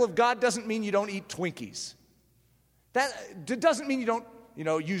temple of God doesn't mean you don't eat Twinkies. That doesn't mean you don't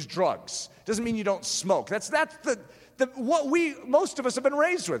use drugs. Doesn't mean you don't smoke. That's what most of us have been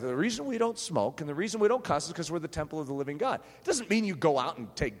raised with. The reason we don't smoke and the reason we don't cuss is because we're the temple of the living God. It doesn't mean you go out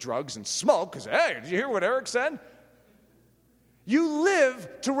and take drugs and smoke because, hey, did you hear what Eric said? You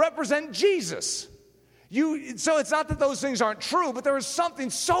live to represent Jesus. So it's not that those things aren't true, but there is something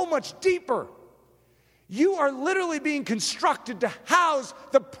so much deeper. You are literally being constructed to house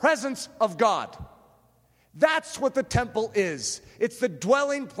the presence of God. That's what the temple is. It's the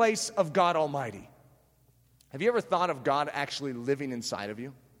dwelling place of God Almighty. Have you ever thought of God actually living inside of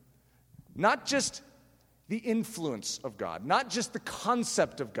you? Not just the influence of God, not just the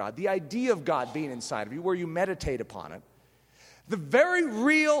concept of God, the idea of God being inside of you, where you meditate upon it. The very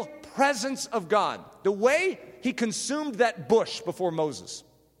real presence of God, the way he consumed that bush before Moses,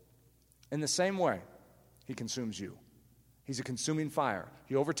 in the same way, he consumes you. He's a consuming fire.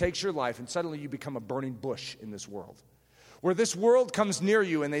 He overtakes your life, and suddenly you become a burning bush in this world. Where this world comes near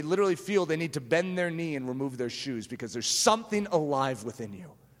you, and they literally feel they need to bend their knee and remove their shoes because there's something alive within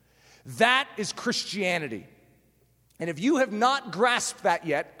you. That is Christianity. And if you have not grasped that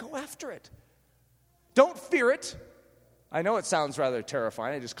yet, go after it. Don't fear it. I know it sounds rather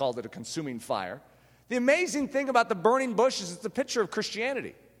terrifying. I just called it a consuming fire. The amazing thing about the burning bush is it's a picture of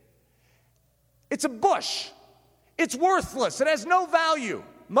Christianity. It's a bush. It's worthless. It has no value.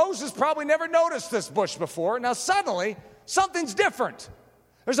 Moses probably never noticed this bush before. Now suddenly, something's different.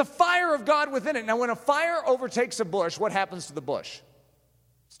 There's a fire of God within it. Now when a fire overtakes a bush, what happens to the bush?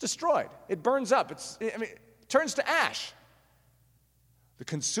 It's destroyed. It burns up. It turns to ash. The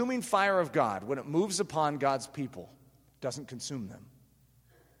consuming fire of God, when it moves upon God's people, doesn't consume them.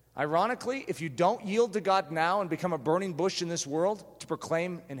 Ironically, if you don't yield to God now and become a burning bush in this world to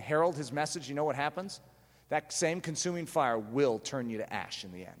proclaim and herald his message, you know what happens? That same consuming fire will turn you to ash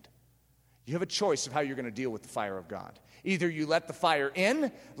in the end. You have a choice of how you're going to deal with the fire of God. Either you let the fire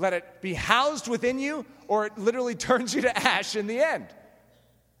in, let it be housed within you, or it literally turns you to ash in the end.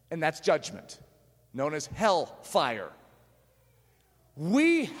 And that's judgment, known as hell fire.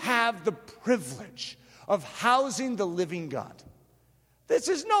 We have the privilege of housing the living God. This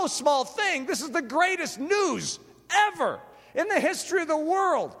is no small thing. This is the greatest news ever in the history of the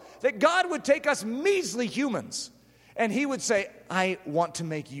world, that God would take us measly humans and he would say, I want to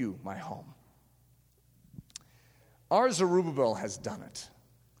make you my home. Our Zerubbabel has done it.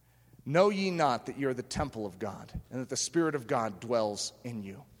 Know ye not that you're the temple of God and that the Spirit of God dwells in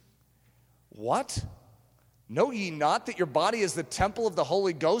you? What? Know ye not that your body is the temple of the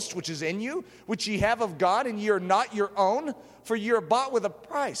Holy Ghost which is in you, which ye have of God, and ye are not your own? For ye are bought with a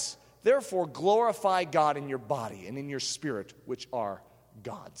price. Therefore glorify God in your body and in your spirit, which are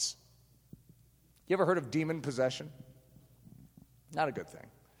God's. You ever heard of demon possession? Not a good thing.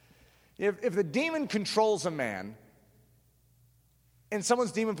 If the demon controls a man and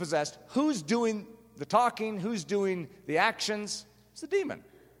someone's demon possessed, who's doing the talking? Who's doing the actions? It's the demon.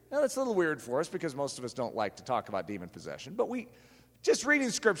 Now, that's a little weird for us because most of us don't like to talk about demon possession. But just reading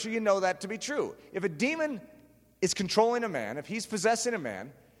Scripture, you know that to be true. If a demon is controlling a man, if he's possessing a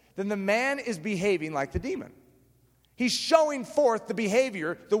man, then the man is behaving like the demon. He's showing forth the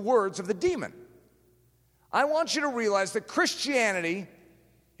behavior, the words of the demon. I want you to realize that Christianity,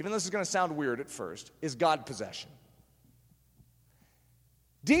 even though this is going to sound weird at first, is God possession.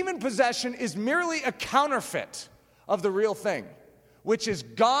 Demon possession is merely a counterfeit of the real thing, which is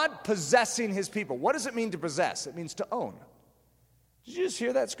God possessing his people. What does it mean to possess? It means to own. Did you just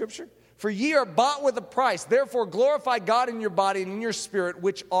hear that scripture? For ye are bought with a price. Therefore glorify God in your body and in your spirit,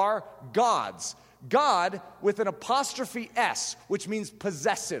 which are God's. God with an apostrophe S, which means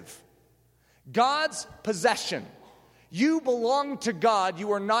possessive. God's possession. You belong to God.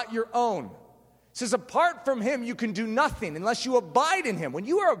 You are not your own. It says apart from him you can do nothing unless you abide in him. When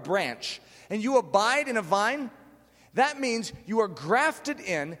you are a branch and you abide in a vine, that means you are grafted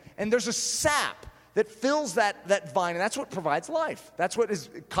in, and there's a sap that fills that vine, and that's what provides life. That's what is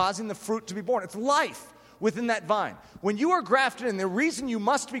causing the fruit to be born. It's life within that vine. When you are grafted in, the reason you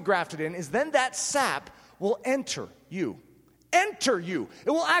must be grafted in is then that sap will enter you. Enter you.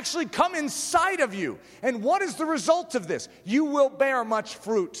 It will actually come inside of you. And what is the result of this? You will bear much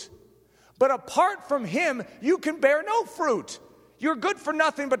fruit. But apart from him, you can bear no fruit. You're good for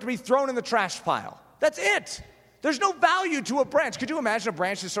nothing but to be thrown in the trash pile. That's it. There's no value to a branch. Could you imagine a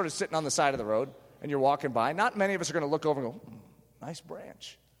branch just sort of sitting on the side of the road and you're walking by? Not many of us are going to look over and go, nice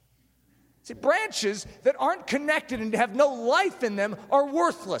branch. See, branches that aren't connected and have no life in them are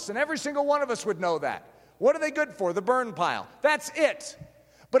worthless, and every single one of us would know that. What are they good for? The burn pile. That's it.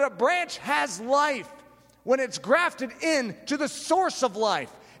 But a branch has life when it's grafted in to the source of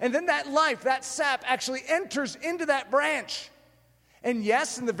life. And then that life, that sap, actually enters into that branch. And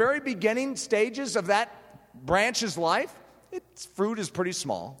yes, in the very beginning stages of that branch's life, its fruit is pretty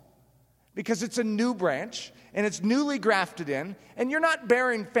small because it's a new branch and it's newly grafted in, and you're not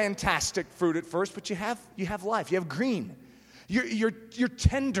bearing fantastic fruit at first, but you have life. You have green. You're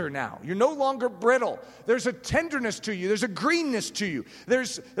tender now. You're no longer brittle. There's a tenderness to you. There's a greenness to you.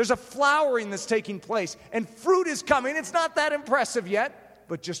 There's a flowering that's taking place, and fruit is coming. It's not that impressive yet,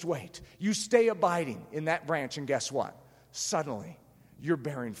 but just wait. You stay abiding in that branch, and guess what? Suddenly, you're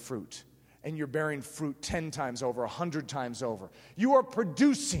bearing fruit, and you're bearing fruit 10 times over, 100 times over. You are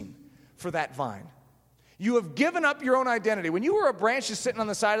producing for that vine. You have given up your own identity. When you were a branch just sitting on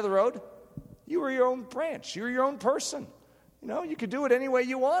the side of the road, you were your own branch. You were your own person. You know, you could do it any way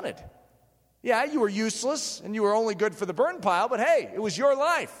you wanted. Yeah, you were useless and you were only good for the burn pile, but hey, it was your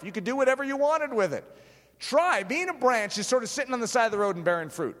life. You could do whatever you wanted with it. Try being a branch is sort of sitting on the side of the road and bearing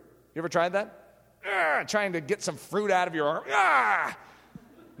fruit. You ever tried that? Trying to get some fruit out of your arm.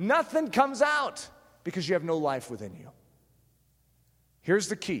 Nothing comes out because you have no life within you. Here's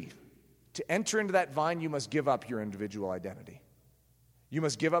the key. To enter into that vine, you must give up your individual identity. You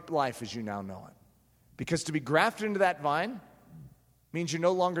must give up life as you now know it. Because to be grafted into that vine means you're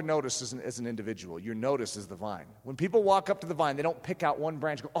no longer noticed as an individual. You're noticed as the vine. When people walk up to the vine, they don't pick out one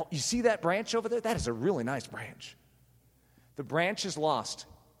branch and go, oh, you see that branch over there? That is a really nice branch. The branch is lost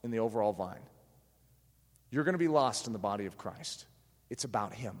in the overall vine. You're going to be lost in the body of Christ. It's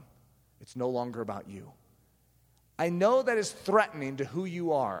about him. It's no longer about you. I know that is threatening to who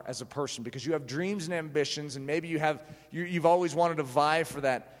you are as a person because you have dreams and ambitions, and maybe you've always wanted to vie for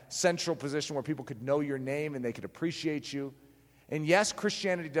that central position where people could know your name and they could appreciate you. And yes,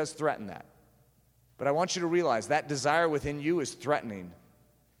 Christianity does threaten that. But I want you to realize that desire within you is threatening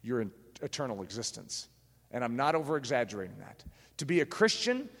your eternal existence. And I'm not over-exaggerating that. To be a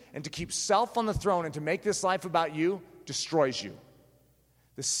Christian and to keep self on the throne and to make this life about you destroys you.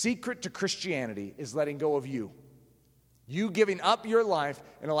 The secret to Christianity is letting go of you. You giving up your life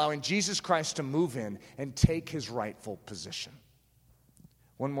and allowing Jesus Christ to move in and take his rightful position.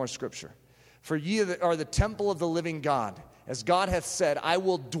 One more scripture. For ye that are the temple of the living God, as God hath said, I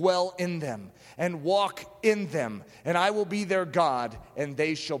will dwell in them and walk in them, and I will be their God, and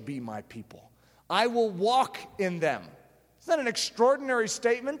they shall be my people. I will walk in them. Isn't that an extraordinary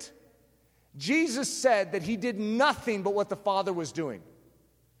statement? Jesus said that he did nothing but what the Father was doing.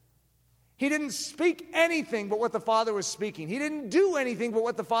 He didn't speak anything but what the Father was speaking. He didn't do anything but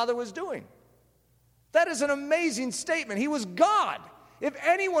what the Father was doing. That is an amazing statement. He was God. If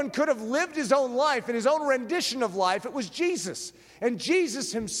anyone could have lived his own life in his own rendition of life, it was Jesus. And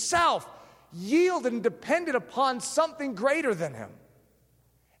Jesus himself yielded and depended upon something greater than him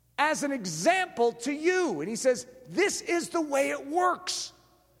as an example to you. And he says, this is the way it works.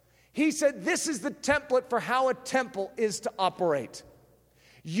 He said, this is the template for how a temple is to operate.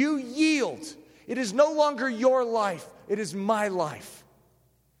 You yield. It is no longer your life. It is my life.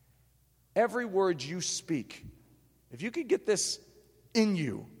 Every word you speak, if you could get this in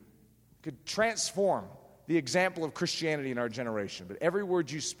you, could transform the example of Christianity in our generation. But every word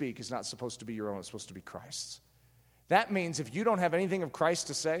you speak is not supposed to be your own. It's supposed to be Christ's. That means if you don't have anything of Christ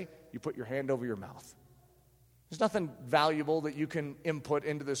to say, you put your hand over your mouth. There's nothing valuable that you can input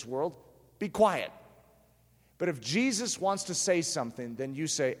into this world. Be quiet. But if Jesus wants to say something, then you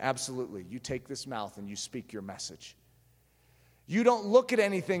say, absolutely. You take this mouth and you speak your message. You don't look at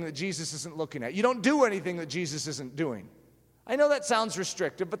anything that Jesus isn't looking at. You don't do anything that Jesus isn't doing. I know that sounds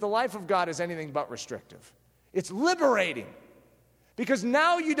restrictive, but the life of God is anything but restrictive. It's liberating. Because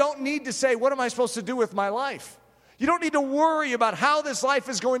now you don't need to say, what am I supposed to do with my life? You don't need to worry about how this life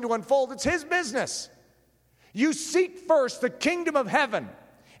is going to unfold. It's his business. You seek first the kingdom of heaven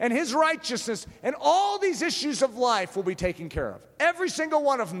and his righteousness, and all these issues of life will be taken care of. Every single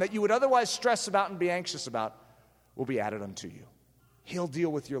one of them that you would otherwise stress about and be anxious about will be added unto you. He'll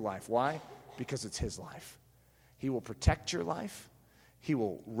deal with your life. Why? Because it's his life. He will protect your life. He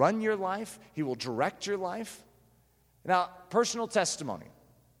will run your life. He will direct your life. Now, personal testimony.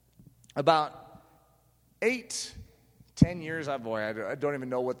 About 8, 10 years, I don't even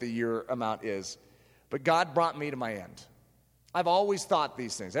know what the year amount is, but God brought me to my end. I've always thought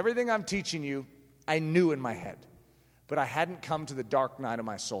these things. Everything I'm teaching you, I knew in my head, but I hadn't come to the dark night of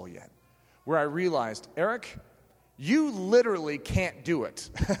my soul yet, where I realized, Eric, you literally can't do it.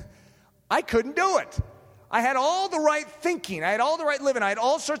 I couldn't do it. I had all the right thinking. I had all the right living. I had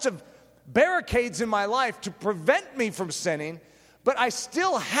all sorts of barricades in my life to prevent me from sinning, but I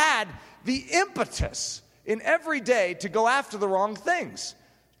still had the impetus in every day to go after the wrong things.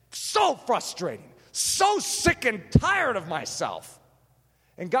 So frustrating. So sick and tired of myself.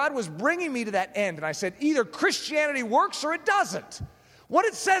 And God was bringing me to that end. And I said, either Christianity works or it doesn't. What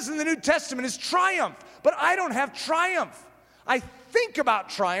it says in the New Testament is triumph, but I don't have triumph. I think about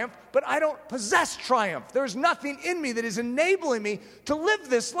triumph, but I don't possess triumph. There's nothing in me that is enabling me to live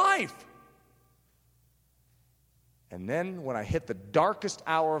this life. And then when I hit the darkest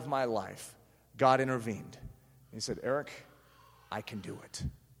hour of my life, God intervened. He said, Eric, I can do it.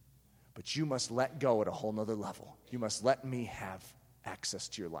 But you must let go at a whole nother level. You must let me have access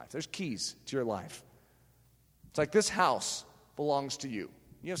to your life. There's keys to your life. It's like this house belongs to you.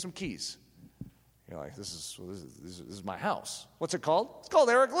 You have some keys. You're like, this is my house. What's it called? It's called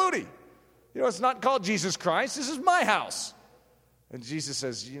Eric Ludy. It's not called Jesus Christ. This is my house. And Jesus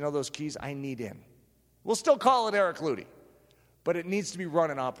says, those keys, I need in. We'll still call it Eric Ludy, but it needs to be run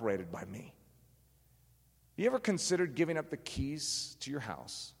and operated by me. You ever considered giving up the keys to your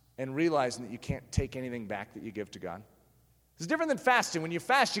house and realizing that you can't take anything back that you give to God? It's different than fasting. When you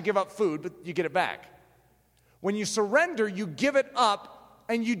fast, you give up food, but you get it back. When you surrender, you give it up,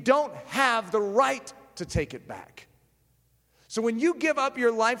 and you don't have the right to take it back. So when you give up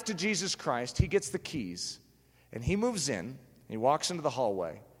your life to Jesus Christ, he gets the keys, and he moves in, and he walks into the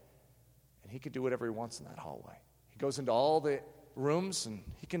hallway, and he can do whatever he wants in that hallway. He goes into all the rooms, and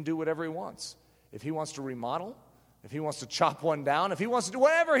he can do whatever he wants. If he wants to remodel, if he wants to chop one down, if he wants to do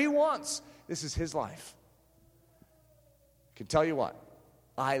whatever he wants, this is his life. I can tell you what,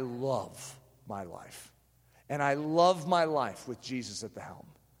 I love my life. And I love my life with Jesus at the helm.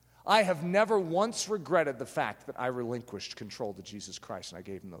 I have never once regretted the fact that I relinquished control to Jesus Christ and I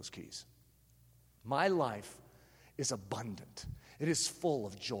gave him those keys. My life is abundant. It is full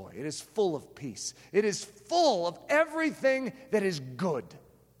of joy. It is full of peace. It is full of everything that is good.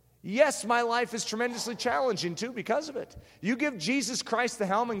 Yes, my life is tremendously challenging too because of it. You give Jesus Christ the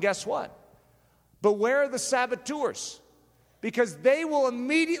helm and guess what? Beware the saboteurs, because they will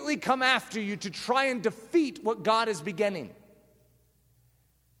immediately come after you to try and defeat what God is beginning.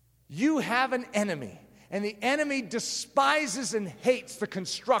 You have an enemy, and the enemy despises and hates the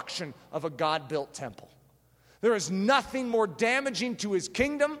construction of a God-built temple. There is nothing more damaging to his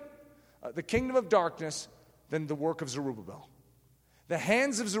kingdom, the kingdom of darkness, than the work of Zerubbabel. The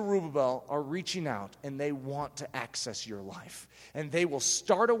hands of Zerubbabel are reaching out, and they want to access your life. And they will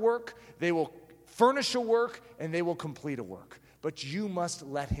start a work, they will furnish a work, and they will complete a work. But you must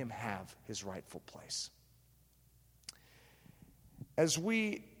let him have his rightful place. As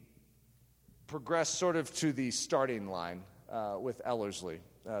we progress sort of to the starting line with Ellerslie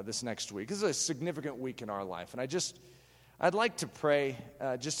this next week, this is a significant week in our life. And I'd like to pray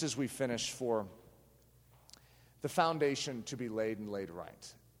just as we finish for the foundation to be laid and laid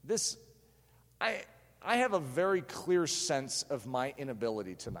right. I have a very clear sense of my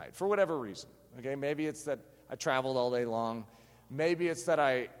inability tonight, for whatever reason. Okay, maybe it's that I traveled all day long. Maybe it's that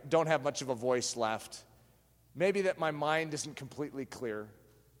I don't have much of a voice left. Maybe that my mind isn't completely clear.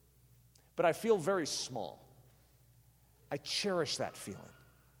 But I feel very small. I cherish that feeling.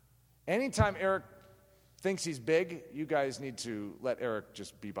 Anytime Eric thinks he's big, you guys need to let Eric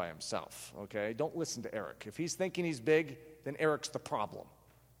just be by himself, okay? Don't listen to Eric. If he's thinking he's big, then Eric's the problem.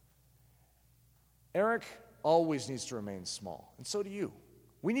 Eric always needs to remain small, and so do you.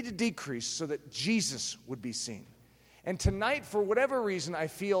 We need to decrease so that Jesus would be seen. And tonight, for whatever reason, I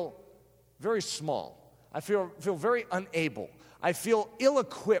feel very small. I feel very unable. I feel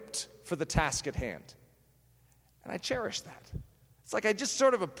ill-equipped for the task at hand. And I cherish that. It's like I just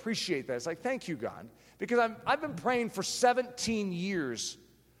sort of appreciate that. It's like, thank you, God. Because I've been praying for 17 years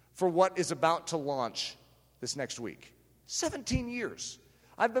for what is about to launch this next week. 17 years.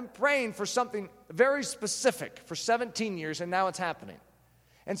 I've been praying for something very specific for 17 years, and now it's happening.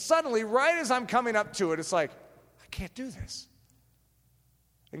 And suddenly, right as I'm coming up to it, it's like, I can't do this.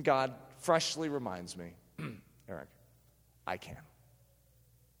 And God freshly reminds me, Eric, I can.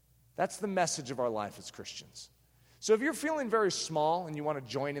 That's the message of our life as Christians. So if you're feeling very small and you want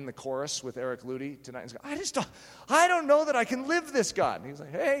to join in the chorus with Eric Ludy tonight, and say, I don't know that I can live this, God. And he's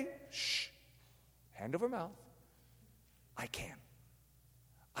like, hey, shh, hand over mouth. I can.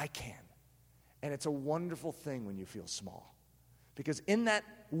 I can. And it's a wonderful thing when you feel small. Because in that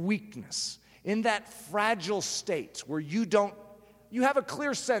weakness, in that fragile state where you have a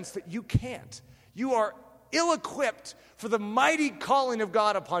clear sense that you can't, you are ill-equipped for the mighty calling of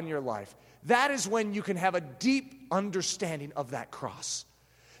God upon your life, that is when you can have a deep understanding of that cross.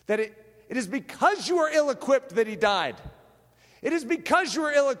 That it is because you are ill-equipped that he died. It is because you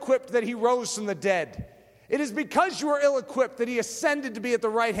are ill-equipped that he rose from the dead. It is because you are ill-equipped that he ascended to be at the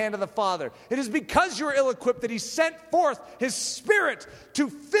right hand of the Father. It is because you are ill-equipped that he sent forth his Spirit to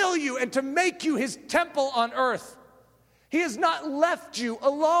fill you and to make you his temple on earth. He has not left you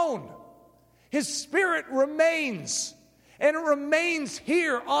alone. His Spirit remains, and it remains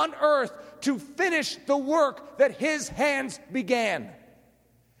here on earth to finish the work that His hands began.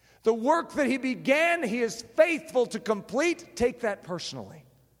 The work that He began, He is faithful to complete. Take that personally.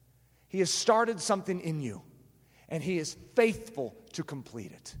 He has started something in you, and He is faithful to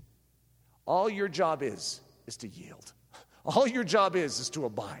complete it. All your job is to yield. All your job is to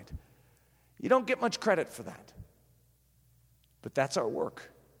abide. You don't get much credit for that. But that's our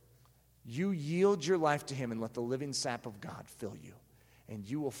work. You yield your life to Him and let the living sap of God fill you, and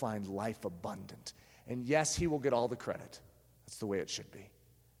you will find life abundant. And yes, He will get all the credit. That's the way it should be.